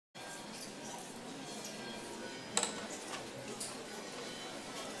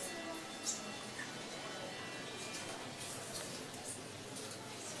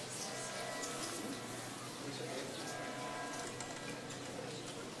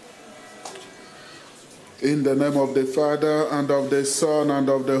In the name of the Father, and of the Son, and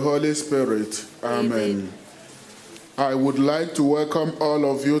of the Holy Spirit. Amen. I would like to welcome all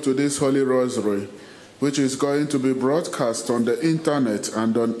of you to this Holy Rosary, which is going to be broadcast on the internet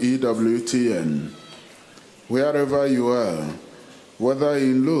and on EWTN. Wherever you are, whether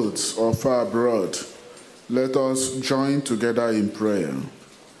in Lourdes or far abroad, let us join together in prayer.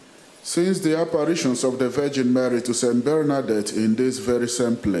 Since the apparitions of the Virgin Mary to Saint Bernadette in this very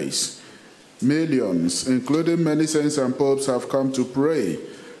same place, millions, including many saints and popes, have come to pray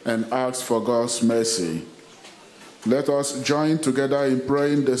and ask for God's mercy. Let us join together in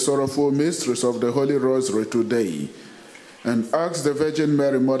praying the sorrowful mysteries of the Holy Rosary today and ask the Virgin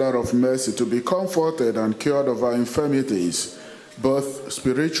Mary, Mother of Mercy, to be comforted and cured of our infirmities, both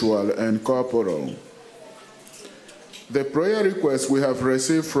spiritual and corporal. The prayer requests we have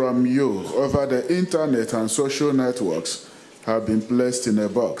received from you over the internet and social networks have been placed in a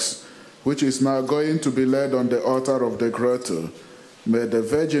box, which is now going to be laid on the altar of the grotto. May the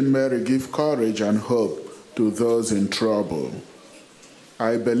Virgin Mary give courage and hope to those in trouble.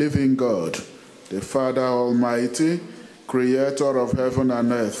 I believe in God, the Father Almighty, creator of heaven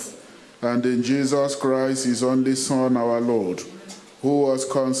and earth, and in Jesus Christ, his only Son, our Lord, who was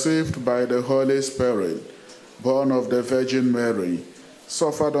conceived by the Holy Spirit, born of the Virgin Mary,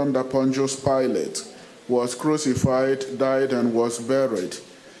 suffered under Pontius Pilate, was crucified, died, and was buried.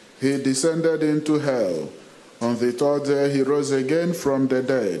 He descended into hell. On the third day he rose again from the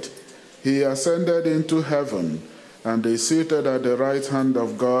dead. He ascended into heaven and is seated at the right hand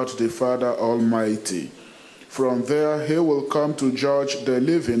of God the Father Almighty. From there he will come to judge the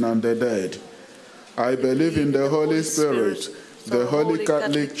living and the dead. I believe in the Holy Spirit, the Holy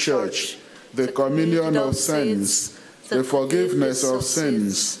Catholic Church, the communion of saints, the forgiveness of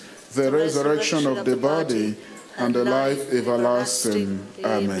sins, the resurrection of the body, and the life everlasting.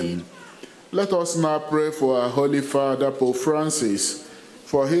 Amen. Let us now pray for our Holy Father, Pope Francis,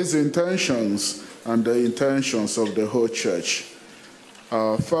 for his intentions and the intentions of the whole Church.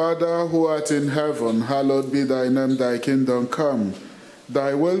 Our Father, who art in heaven, hallowed be thy name, thy kingdom come.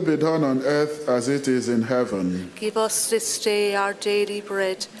 Thy will be done on earth as it is in heaven. Give us this day our daily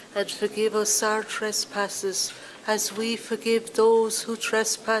bread, and forgive us our trespasses, as we forgive those who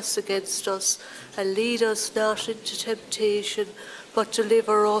trespass against us. And lead us not into temptation, but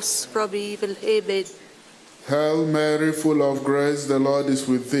deliver us from evil. Amen. Hail Mary, full of grace, the Lord is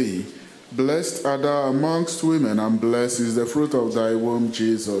with thee. Blessed art thou amongst women, and blessed is the fruit of thy womb,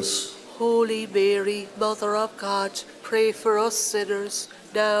 Jesus. Holy Mary, Mother of God, pray for us sinners,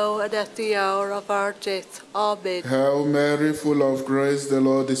 now and at the hour of our death. Amen. Hail Mary, full of grace, the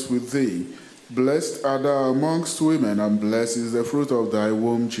Lord is with thee. Blessed art thou amongst women, and blessed is the fruit of thy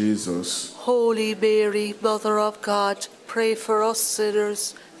womb, Jesus. Holy Mary, Mother of God, pray for us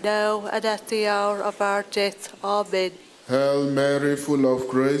sinners, now and at the hour of our death. Amen. Hail Mary, full of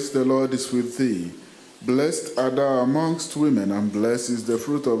grace, the Lord is with thee. Blessed art thou amongst women, and blessed is the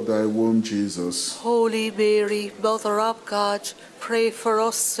fruit of thy womb, Jesus. Holy Mary, Mother of God, pray for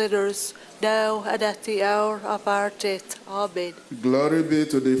us sinners, now and at the hour of our death. Amen. Glory be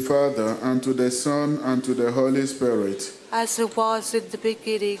to the Father, and to the Son, and to the Holy Spirit. As it was in the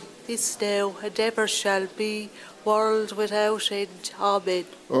beginning, is now, and ever shall be, world without end. Amen.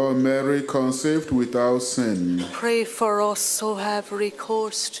 O Mary, conceived without sin, pray for us who have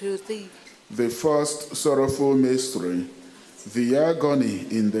recourse to thee. The first sorrowful mystery, the agony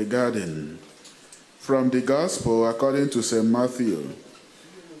in the garden. From the Gospel according to St. Matthew.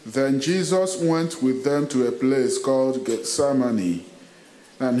 Then Jesus went with them to a place called Gethsemane,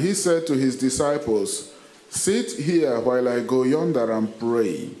 and he said to his disciples, "Sit here while I go yonder and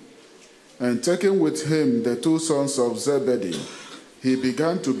pray." And taking with him the two sons of Zebedee, he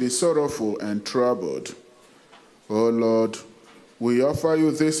began to be sorrowful and troubled. O Lord, we offer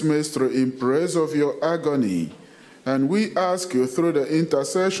you this mystery in praise of your agony, and we ask you through the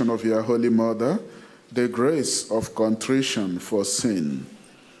intercession of your Holy Mother, the grace of contrition for sin.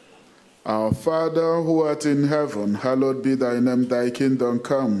 Our Father, who art in heaven, hallowed be thy name, thy kingdom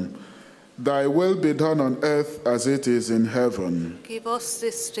come. Thy will be done on earth as it is in heaven. Give us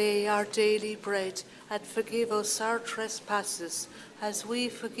this day our daily bread, and forgive us our trespasses, as we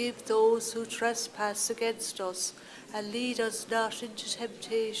forgive those who trespass against us. And lead us not into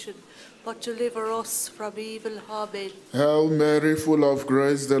temptation, but deliver us from evil. Amen. Hail Mary, full of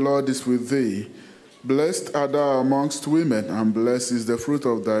grace, the Lord is with thee. Blessed art thou amongst women, and blessed is the fruit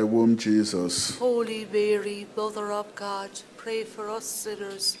of thy womb, Jesus. Holy Mary, Mother of God, pray for us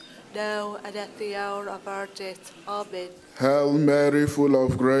sinners, now and at the hour of our death. Amen. Hail Mary, full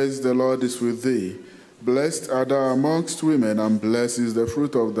of grace, the Lord is with thee. Blessed art thou amongst women, and blessed is the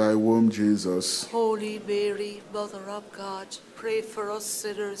fruit of thy womb, Jesus. Holy Mary, Mother of God, pray for us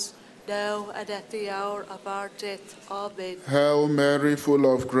sinners, now and at the hour of our death. Amen. Hail Mary,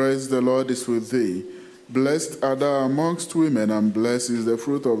 full of grace, the Lord is with thee. Blessed art thou amongst women, and blessed is the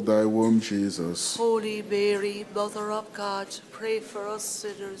fruit of thy womb, Jesus. Holy Mary, Mother of God, pray for us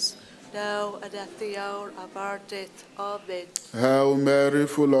sinners, now and at the hour of our death. Amen. Hail Mary,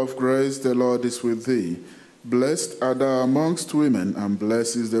 full of grace, the Lord is with thee. Blessed art thou amongst women, and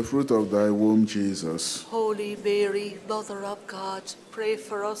blessed is the fruit of thy womb, Jesus. Holy Mary, Mother of God, pray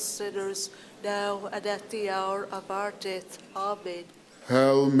for us sinners, now and at the hour of our death. Amen.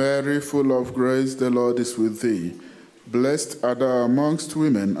 Hail Mary, full of grace, the Lord is with thee. Blessed art thou amongst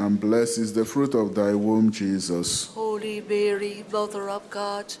women, and blessed is the fruit of thy womb, Jesus. Holy Mary, Mother of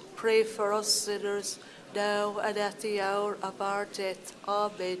God, pray for us sinners, now and at the hour of our death.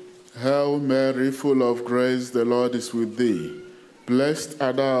 Amen. Hail Mary, full of grace, the Lord is with thee. Blessed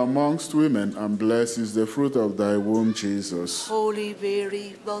art thou amongst women, and blessed is the fruit of thy womb, Jesus. Holy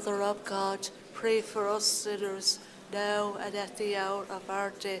Mary, Mother of God, pray for us sinners, now and at the hour of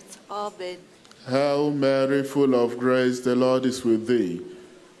our death. Amen. Hail Mary, full of grace, the Lord is with thee.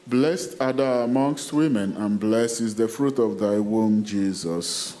 Blessed art thou amongst women, and blessed is the fruit of thy womb,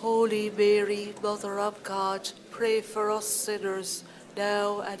 Jesus. Holy Mary, Mother of God, pray for us sinners,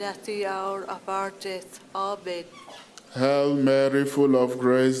 now and at the hour of our death. Amen. Hail Mary, full of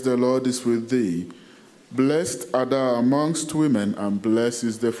grace, the Lord is with thee. Blessed art thou amongst women, and blessed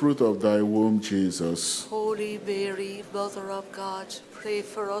is the fruit of thy womb, Jesus. Holy Mary, Mother of God, pray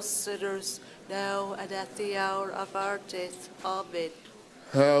for us sinners, now and at the hour of our death. Amen.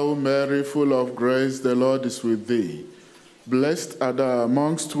 Hail Mary, full of grace, the Lord is with thee. Blessed art thou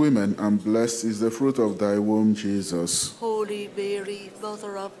amongst women, and blessed is the fruit of thy womb, Jesus. Holy Mary,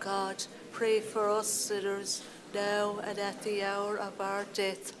 Mother of God, pray for us sinners, now and at the hour of our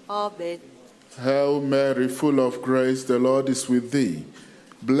death. Amen. Hail Mary, full of grace, the Lord is with thee.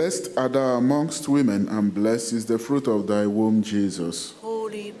 Blessed art thou amongst women, and blessed is the fruit of thy womb, Jesus.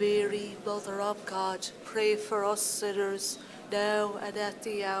 Holy Mary, Mother of God, pray for us sinners, now and at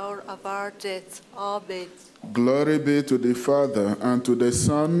the hour of our death. Amen. Glory be to the Father, and to the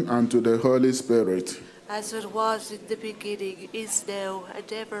Son, and to the Holy Spirit. As it was in the beginning, is now,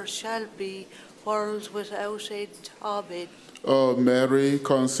 and ever shall be, world without end. Amen. O Mary,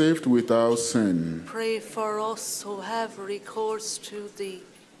 conceived without sin. Pray for us who have recourse to thee.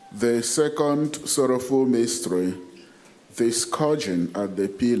 The second sorrowful mystery, the scourging at the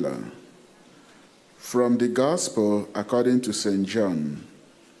pillar. From the Gospel according to St. John.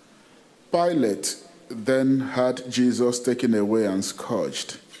 Pilate then had Jesus taken away and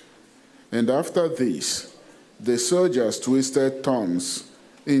scourged. And after this, the soldiers twisted thorns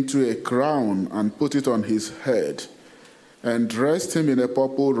into a crown and put it on his head, and dressed him in a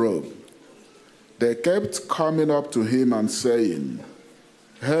purple robe. They kept coming up to him and saying,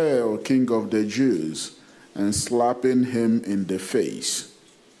 "Hail, King of the Jews," and slapping him in the face.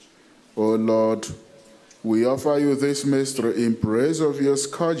 O Lord, we offer you this mystery in praise of your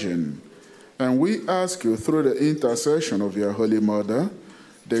scourging, and we ask you through the intercession of your Holy Mother,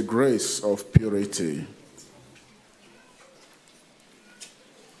 the grace of purity.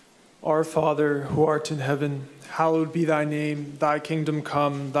 Our Father, who art in heaven, hallowed be thy name. Thy kingdom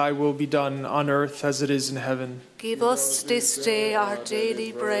come, thy will be done on earth as it is in heaven. Give us this day our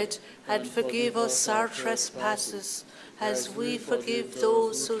daily bread, and forgive us our trespasses, as we forgive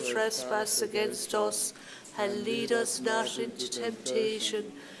those who trespass against us. And lead us not into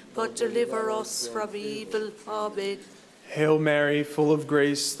temptation, but deliver us from evil. Amen. Hail Mary, full of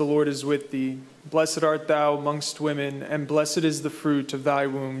grace, the Lord is with thee. Blessed art thou amongst women, and blessed is the fruit of thy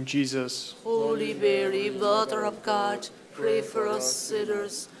womb, Jesus. Holy Mary, Mother of God, pray for us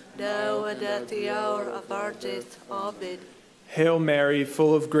sinners, now and at the hour of our death. Amen. Hail Mary,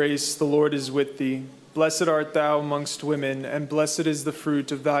 full of grace, the Lord is with thee. Blessed art thou amongst women, and blessed is the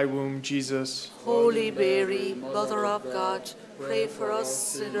fruit of thy womb, Jesus. Holy Mary, Mother of God, pray for us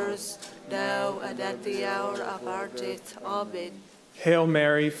sinners, now and at the hour of our death. Amen. Hail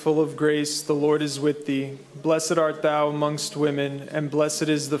Mary, full of grace, the Lord is with thee. Blessed art thou amongst women, and blessed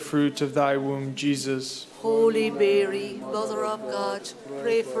is the fruit of thy womb, Jesus. Holy Mary, Mother of God,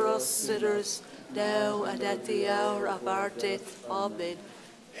 pray for us sinners, now and at the hour of our death. Amen.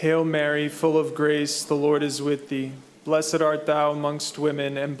 Hail Mary, full of grace, the Lord is with thee. Blessed art thou amongst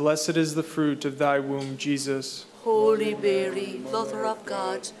women, and blessed is the fruit of thy womb, Jesus. Holy Mary, Mother of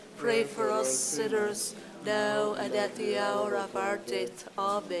God, pray for us sinners, now and at the hour of our death.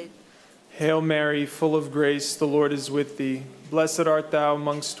 Amen. Hail Mary, full of grace, the Lord is with thee. Blessed art thou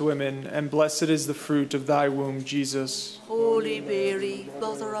amongst women, and blessed is the fruit of thy womb, Jesus. Holy Mary,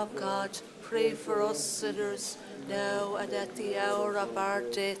 Mother of God, pray for us sinners, now and at the hour of our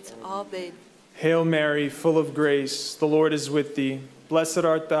death. Amen. Hail Mary, full of grace, the Lord is with thee. Blessed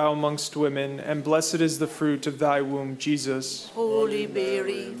art thou amongst women, and blessed is the fruit of thy womb, Jesus. Holy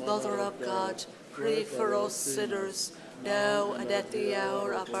Mary, Mother of God, pray for us sinners, now and at the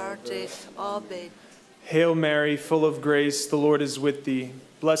hour of our death. Amen. Hail Mary, full of grace, the Lord is with thee.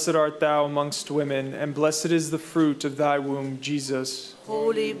 Blessed art thou amongst women, and blessed is the fruit of thy womb, Jesus.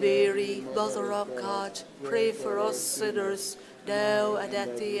 Holy Mary, Mother of God, pray for us sinners, now and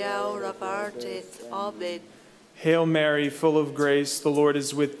at the hour of our death. Amen. Hail Mary, full of grace, the Lord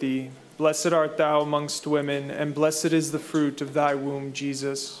is with thee. Blessed art thou amongst women, and blessed is the fruit of thy womb,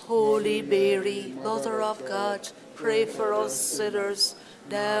 Jesus. Holy Mary, Mother of God, pray for us sinners,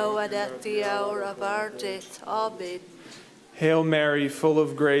 now and at the hour of our death. Amen. Hail Mary, full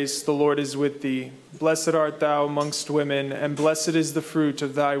of grace, the Lord is with thee. Blessed art thou amongst women, and blessed is the fruit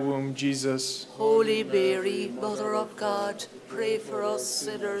of thy womb, Jesus. Holy Mary, Mother of God, pray for us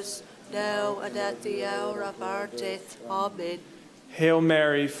sinners, now and at the hour of our death. Amen. Hail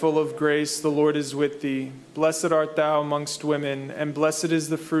Mary, full of grace, the Lord is with thee. Blessed art thou amongst women, and blessed is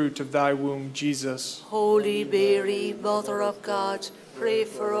the fruit of thy womb, Jesus. Holy Mary, Mother of God, pray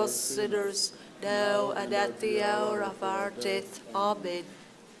for us sinners, now and at the hour of our death. Amen.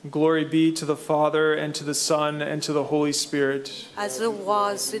 Glory be to the Father, and to the Son, and to the Holy Spirit. As it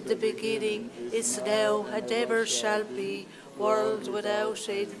was in the beginning, is now, and ever shall be, world without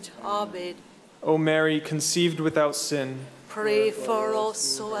end. Amen. O Mary, conceived without sin, pray for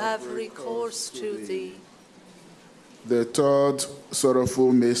us who have recourse to thee. The third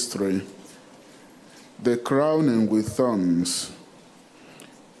sorrowful mystery, the crowning with thorns.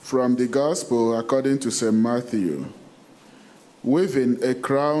 From the Gospel according to St. Matthew. Weaving a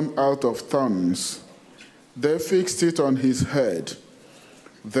crown out of thorns, they fixed it on his head.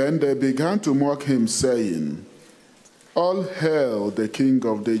 Then they began to mock him, saying, "All hail the King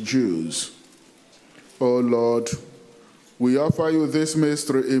of the Jews." O Lord, we offer you this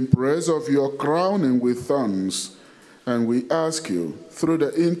mystery in praise of your crowning with thorns, and we ask you, through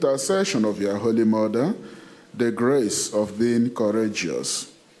the intercession of your Holy Mother, the grace of being courageous.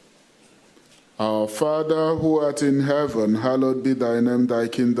 Our Father, who art in heaven, hallowed be thy name, thy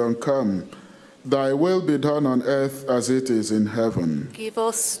kingdom come. Thy will be done on earth as it is in heaven. Give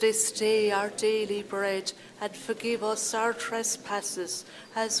us this day our daily bread, and forgive us our trespasses,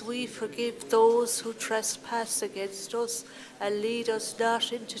 as we forgive those who trespass against us. And lead us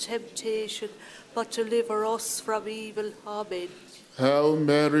not into temptation, but deliver us from evil. Amen. Hail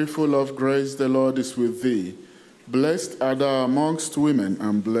Mary, full of grace, the Lord is with thee. Blessed art thou amongst women,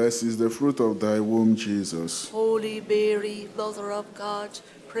 and blessed is the fruit of thy womb, Jesus. Holy Mary, Mother of God,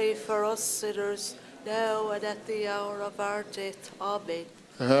 pray for us sinners, now and at the hour of our death. Amen.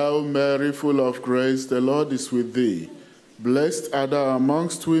 Hail Mary, full of grace, the Lord is with thee. Blessed art thou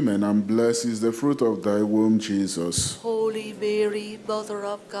amongst women, and blessed is the fruit of thy womb, Jesus. Holy Mary, Mother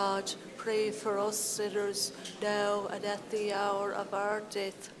of God, pray for us sinners, now and at the hour of our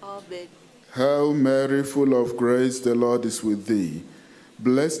death. Amen. Hail Mary, full of grace, the Lord is with thee.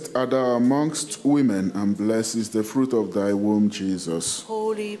 Blessed art thou amongst women, and blessed is the fruit of thy womb, Jesus.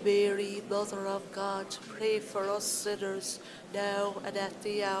 Holy Mary, Mother of God, pray for us sinners, now and at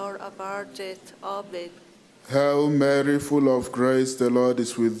the hour of our death. Amen. Hail Mary, full of grace, the Lord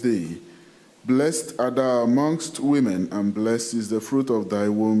is with thee. Blessed art thou amongst women, and blessed is the fruit of thy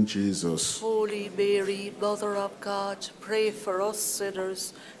womb, Jesus. Holy Mary, Mother of God, pray for us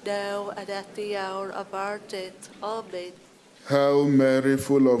sinners, now and at the hour of our death. Amen. Hail Mary,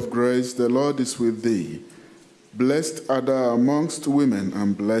 full of grace, the Lord is with thee. Blessed art thou amongst women,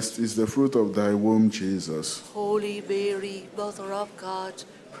 and blessed is the fruit of thy womb, Jesus. Holy Mary, Mother of God,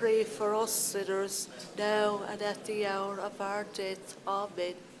 pray for us sinners, now and at the hour of our death.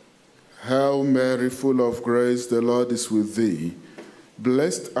 Amen. Hail Mary, full of grace, the Lord is with thee.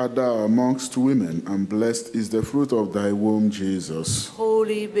 Blessed art thou amongst women, and blessed is the fruit of thy womb, Jesus.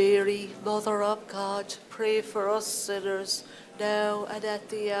 Holy Mary, Mother of God, pray for us sinners, now and at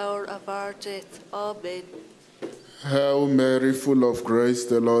the hour of our death. Amen. Hail Mary, full of grace,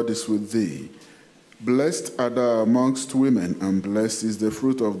 the Lord is with thee. Blessed art thou amongst women, and blessed is the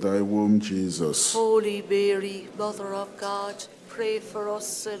fruit of thy womb, Jesus. Holy Mary, Mother of God, pray for us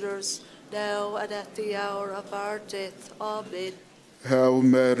sinners, now and at the hour of our death. Amen. Hail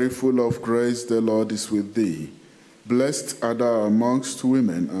Mary, full of grace, the Lord is with thee. Blessed art thou amongst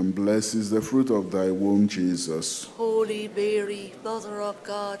women, and blessed is the fruit of thy womb, Jesus. Holy Mary, Mother of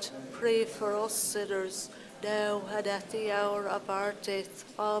God, pray for us sinners, now and at the hour of our death.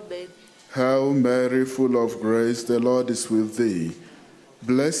 Amen. Hail Mary, full of grace, the Lord is with thee.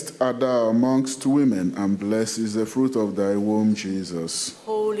 Blessed art thou amongst women, and blessed is the fruit of thy womb, Jesus.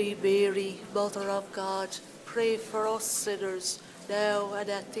 Holy Mary, Mother of God, pray for us sinners, now and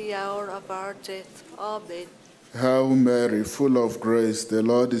at the hour of our death. Amen. Hail Mary, full of grace, the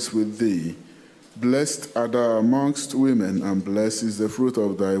Lord is with thee. Blessed art thou amongst women, and blessed is the fruit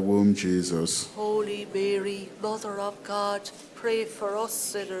of thy womb, Jesus. Holy Mary, Mother of God, pray for us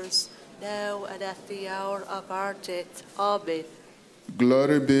sinners, now and at the hour of our death. Amen.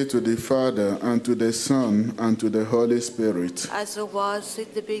 Glory be to the Father, and to the Son, and to the Holy Spirit. As it was in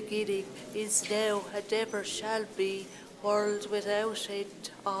the beginning, is now, and ever shall be, world without end.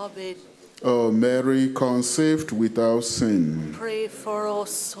 Amen. O Mary, conceived without sin. Pray for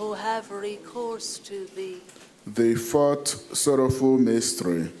us who have recourse to thee. The fourth sorrowful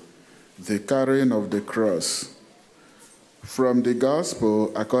mystery, the carrying of the cross. From the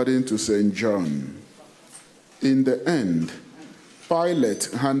Gospel according to St. John. In the end, Pilate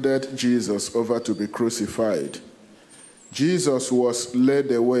handed Jesus over to be crucified. Jesus was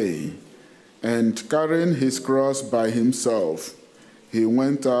led away, and carrying his cross by himself, he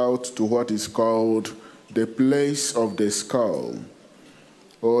went out to what is called the place of the skull.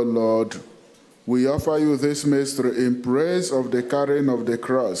 O Lord, we offer you this mystery in praise of the carrying of the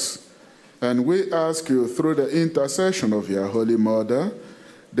cross, and we ask you through the intercession of your Holy Mother,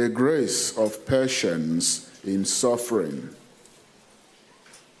 the grace of patience in suffering.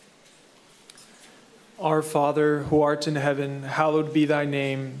 Our Father, who art in heaven, hallowed be thy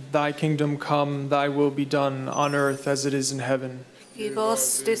name. Thy kingdom come, thy will be done, on earth as it is in heaven. Give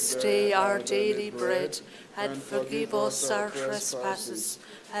us this day our daily bread, and forgive us our trespasses,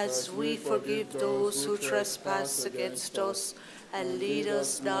 as we forgive those who trespass against us. And lead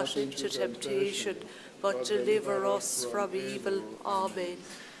us not into temptation, but deliver us from evil. Amen.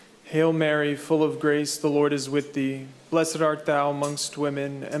 Hail Mary, full of grace, the Lord is with thee. Blessed art thou amongst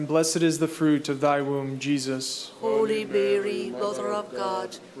women, and blessed is the fruit of thy womb, Jesus. Holy Mary, Mother of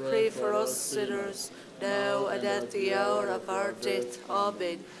God, pray for us sinners, now and at the hour of our death.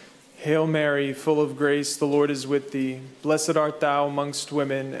 Amen. Hail Mary, full of grace, the Lord is with thee. Blessed art thou amongst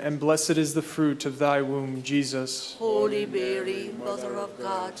women, and blessed is the fruit of thy womb, Jesus. Holy Mary, Mother of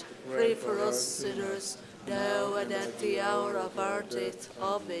God, pray for us sinners, now and at the hour of our death.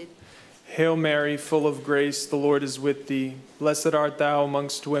 Amen. Hail Mary, full of grace, the Lord is with thee. Blessed art thou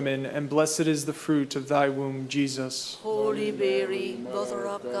amongst women, and blessed is the fruit of thy womb, Jesus. Holy Mary, Mother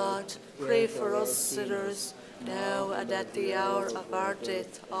of God, pray for us sinners, now and at the hour of our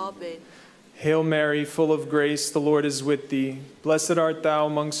death. Amen. Hail Mary, full of grace, the Lord is with thee. Blessed art thou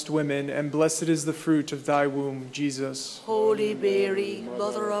amongst women, and blessed is the fruit of thy womb, Jesus. Holy Mary,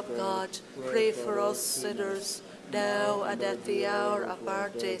 Mother of God, pray for us sinners, now and at the hour of our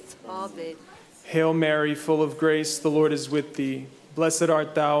death. Amen. Hail Mary, full of grace, the Lord is with thee. Blessed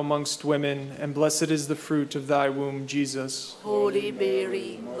art thou amongst women, and blessed is the fruit of thy womb, Jesus. Holy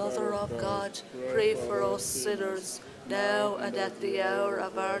Mary, Mother of God, pray for us sinners, now and at the hour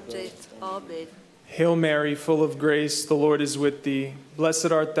of our death. Amen. Hail Mary, full of grace, the Lord is with thee.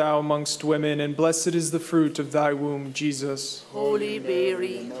 Blessed art thou amongst women, and blessed is the fruit of thy womb, Jesus. Holy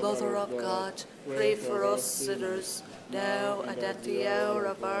Mary, Mother of God, pray for us sinners, now and at the hour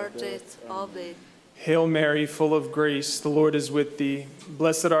of our death. Amen. Hail Mary, full of grace, the Lord is with thee.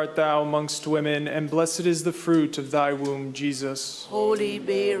 Blessed art thou amongst women, and blessed is the fruit of thy womb, Jesus. Holy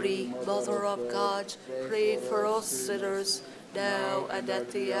Mary, Mother of God, pray for us sinners, now and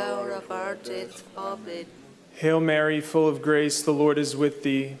at the hour of our death. Amen. Hail Mary, full of grace, the Lord is with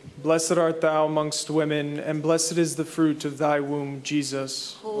thee. Blessed art thou amongst women, and blessed is the fruit of thy womb,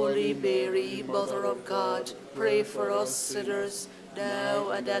 Jesus. Holy Mary, Mother of God, pray for us sinners, now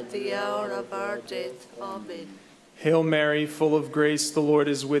and at the hour of our death. Amen. Hail Mary, full of grace, the Lord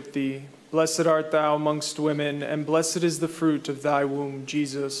is with thee. Blessed art thou amongst women, and blessed is the fruit of thy womb,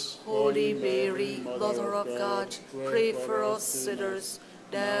 Jesus. Holy Mary, Mother of God, pray for us sinners,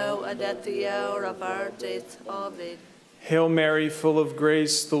 now and at the hour of our death. Amen. Hail Mary, full of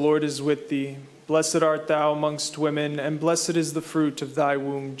grace, the Lord is with thee. Blessed art thou amongst women, and blessed is the fruit of thy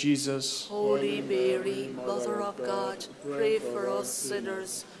womb, Jesus. Holy Mary, Mother of God, pray for us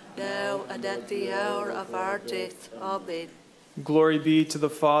sinners, now and at the hour of our death. Amen. Glory be to the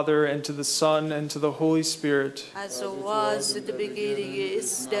Father, and to the Son, and to the Holy Spirit. As it was in the beginning,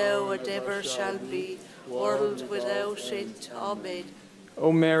 is now, and ever shall be, world without end. Amen.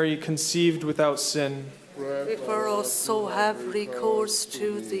 O Mary, conceived without sin, Pray for us who have recourse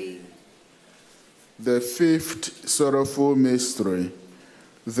to thee. The fifth sorrowful mystery,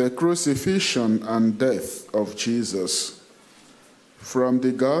 the crucifixion and death of Jesus. From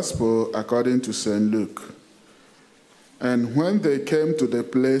the Gospel according to St. Luke. And when they came to the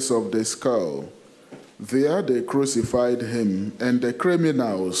place of the skull, there they crucified him and the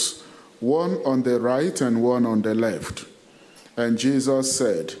criminals, one on the right and one on the left. And Jesus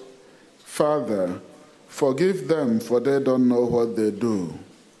said, Father, forgive them, for they don't know what they do.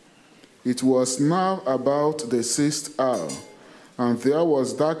 It was now about the 6th hour, and there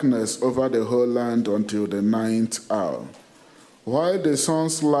was darkness over the whole land until the 9th hour. While the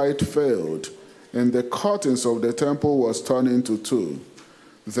sun's light failed, and the curtains of the temple was torn into two,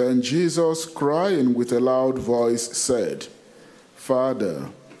 then Jesus, crying with a loud voice, said, Father,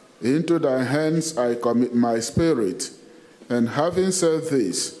 into thy hands I commit my spirit. And having said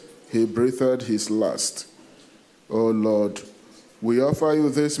this, he breathed his last. O Lord, we offer you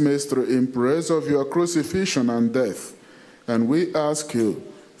this mystery in praise of your crucifixion and death, and we ask you,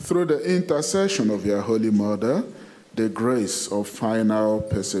 through the intercession of your Holy Mother, the grace of final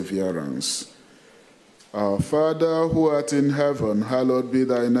perseverance. Our Father, who art in heaven, hallowed be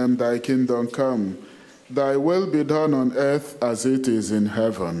thy name, thy kingdom come. Thy will be done on earth as it is in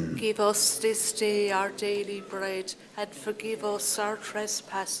heaven. Give us this day our daily bread, and forgive us our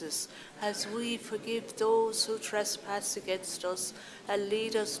trespasses, as we forgive those who trespass against us. And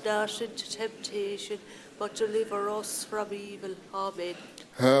lead us not into temptation, but deliver us from evil. Amen.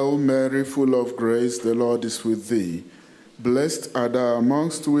 Hail Mary, full of grace, the Lord is with thee. Blessed art thou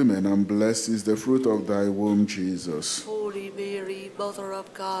amongst women, and blessed is the fruit of thy womb, Jesus. Holy Mary, Mother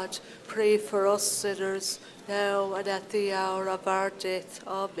of God, pray for us sinners, now and at the hour of our death.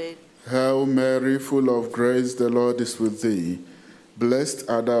 Amen. Hail Mary, full of grace, the Lord is with thee. Blessed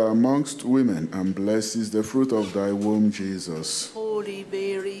art thou amongst women, and blessed is the fruit of thy womb, Jesus. Holy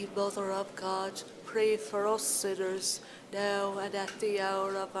Mary, Mother of God, pray for us sinners, now and at the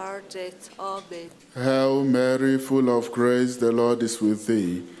hour of our death. Amen. Hail Mary, full of grace, the Lord is with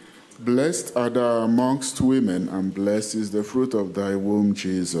thee. Blessed art thou amongst women, and blessed is the fruit of thy womb,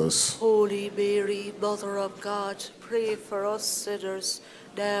 Jesus. Holy Mary, Mother of God, pray for us sinners,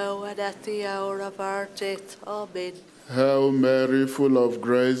 now and at the hour of our death. Amen. Hail Mary, full of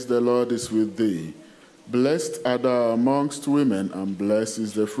grace, the Lord is with thee. Blessed art thou amongst women, and blessed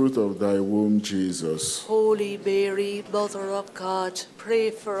is the fruit of thy womb, Jesus. Holy Mary, Mother of God,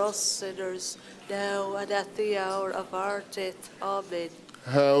 pray for us sinners, now and at the hour of our death. Amen.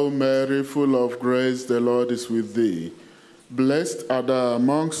 Hail Mary, full of grace, the Lord is with thee. Blessed art thou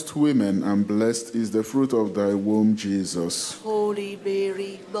amongst women, and blessed is the fruit of thy womb, Jesus. Holy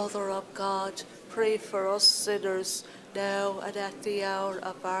Mary, Mother of God, pray for us sinners, now and at the hour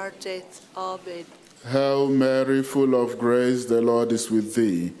of our death. Amen. Hail Mary, full of grace, the Lord is with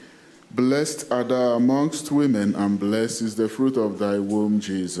thee. Blessed art thou amongst women, and blessed is the fruit of thy womb,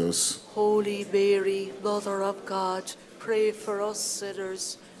 Jesus. Holy Mary, Mother of God, pray for us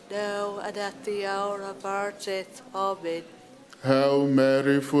sinners, now and at the hour of our death. Amen. Hail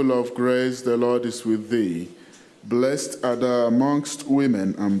Mary, full of grace, the Lord is with thee. Blessed art thou amongst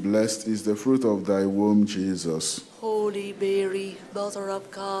women, and blessed is the fruit of thy womb, Jesus. Holy Mary, Mother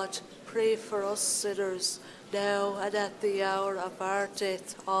of God, pray for us sinners, now and at the hour of our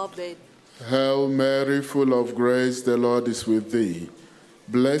death. Amen. Hail Mary, full of grace, the Lord is with thee.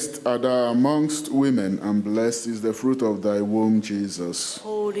 Blessed art thou amongst women, and blessed is the fruit of thy womb, Jesus.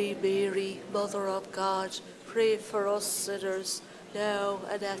 Holy Mary, Mother of God, pray for us sinners, now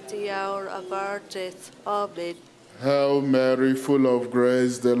and at the hour of our death. Amen. Hail Mary, full of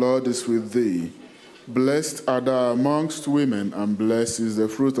grace, the Lord is with thee. Blessed art thou amongst women, and blessed is the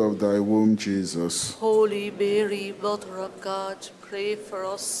fruit of thy womb, Jesus. Holy Mary, Mother of God, pray for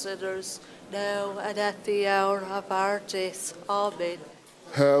us sinners, now and at the hour of our death. Amen.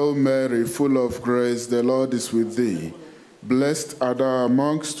 Hail Mary, full of grace, the Lord is with thee. Blessed art thou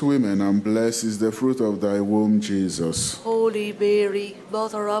amongst women, and blessed is the fruit of thy womb, Jesus. Holy Mary,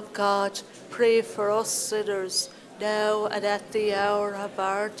 Mother of God, pray for us sinners, now and at the hour of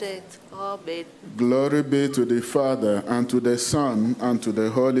our death. Amen. Glory be to the Father, and to the Son, and to the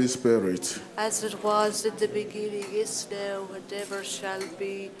Holy Spirit. As it was in the beginning, is now, and ever shall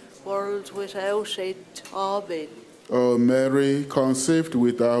be, world without end. Amen. O Mary, conceived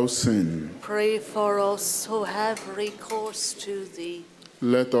without sin, Pray for us who have recourse to thee.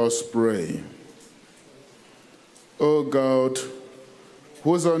 let us pray. O God,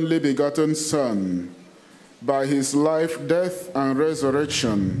 whose only begotten Son, by his life, death, and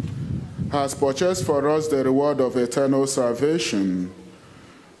resurrection, has purchased for us the reward of eternal salvation,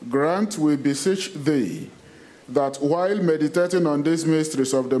 grant, we beseech thee, that while meditating on these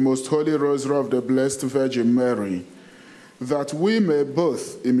mysteries of the most holy Rosary of the Blessed Virgin Mary, that we may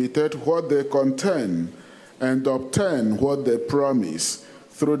both imitate what they contain and obtain what they promise,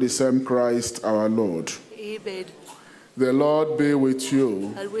 through the same Christ our Lord. Amen. The Lord be with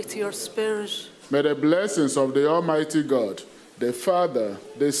you. And with your spirit. May the blessings of the Almighty God, the Father,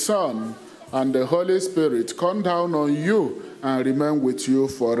 the Son, and the Holy Spirit come down on you and remain with you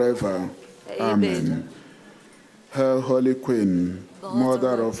forever. Amen. Hail, Holy Queen,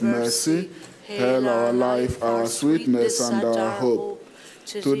 Mother of Mercy, hail our life, our sweetness, and our hope.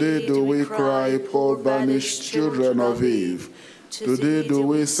 Today do we cry, poor banished children of Eve. Today do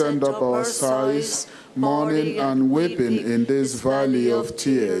we send up our sighs, mourning and weeping in this valley of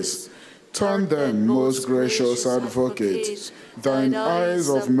tears. Turn then, most gracious Advocate, thine eyes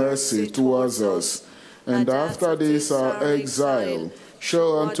of mercy towards us, and after this our exile,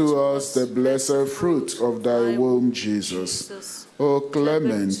 show unto us the blessed fruit of thy womb, Jesus. O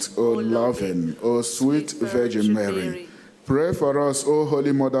clement, O loving, O sweet Virgin Mary, pray for us, O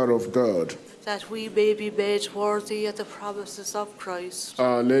Holy Mother of God, that we may be made worthy of the promises of Christ.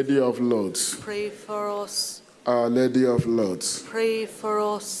 Our Lady of Lourdes, Pray for us. Our Lady of Lourdes, Pray for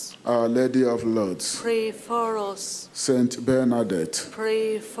us. Our Lady of Lourdes, Pray for us. Saint Bernadette,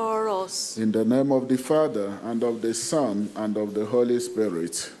 Pray for us. in the name of the Father, and of the Son, and of the Holy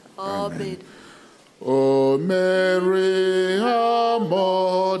Spirit. Amen. O Mary, our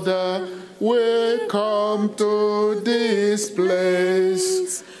Mother, we come to this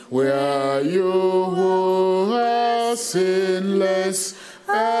place where you who are sinless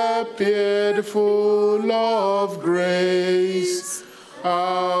appeared full of grace.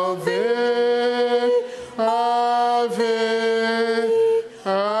 Ave, Ave,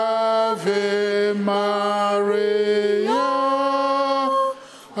 Ave Maria.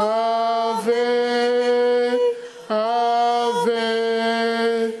 Ave, Ave,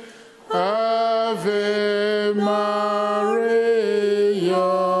 Ave Maria.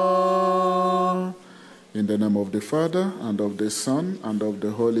 In the name of the Father, and of the Son, and of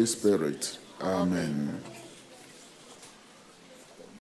the Holy Spirit. Amen.